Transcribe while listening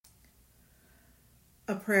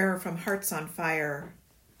A prayer from Hearts on Fire,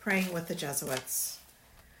 praying with the Jesuits.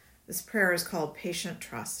 This prayer is called Patient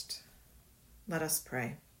Trust. Let us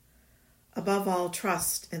pray. Above all,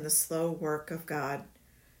 trust in the slow work of God.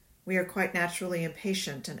 We are quite naturally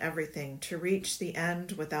impatient in everything to reach the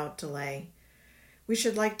end without delay. We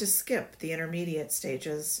should like to skip the intermediate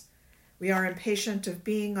stages. We are impatient of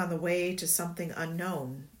being on the way to something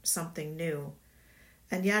unknown, something new.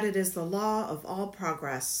 And yet it is the law of all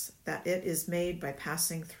progress that it is made by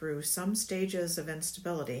passing through some stages of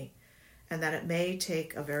instability, and that it may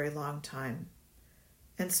take a very long time.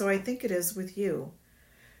 And so I think it is with you.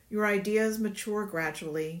 Your ideas mature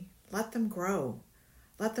gradually. Let them grow.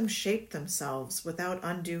 Let them shape themselves without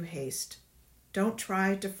undue haste. Don't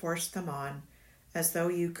try to force them on, as though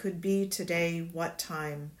you could be today what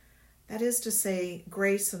time, that is to say,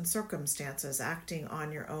 grace and circumstances acting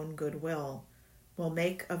on your own good will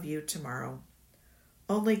make of you tomorrow.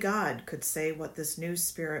 Only God could say what this new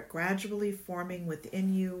spirit gradually forming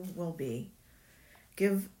within you will be.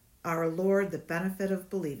 Give our Lord the benefit of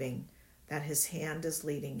believing that his hand is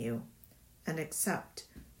leading you, and accept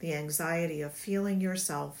the anxiety of feeling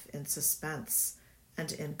yourself in suspense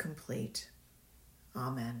and incomplete.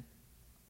 Amen.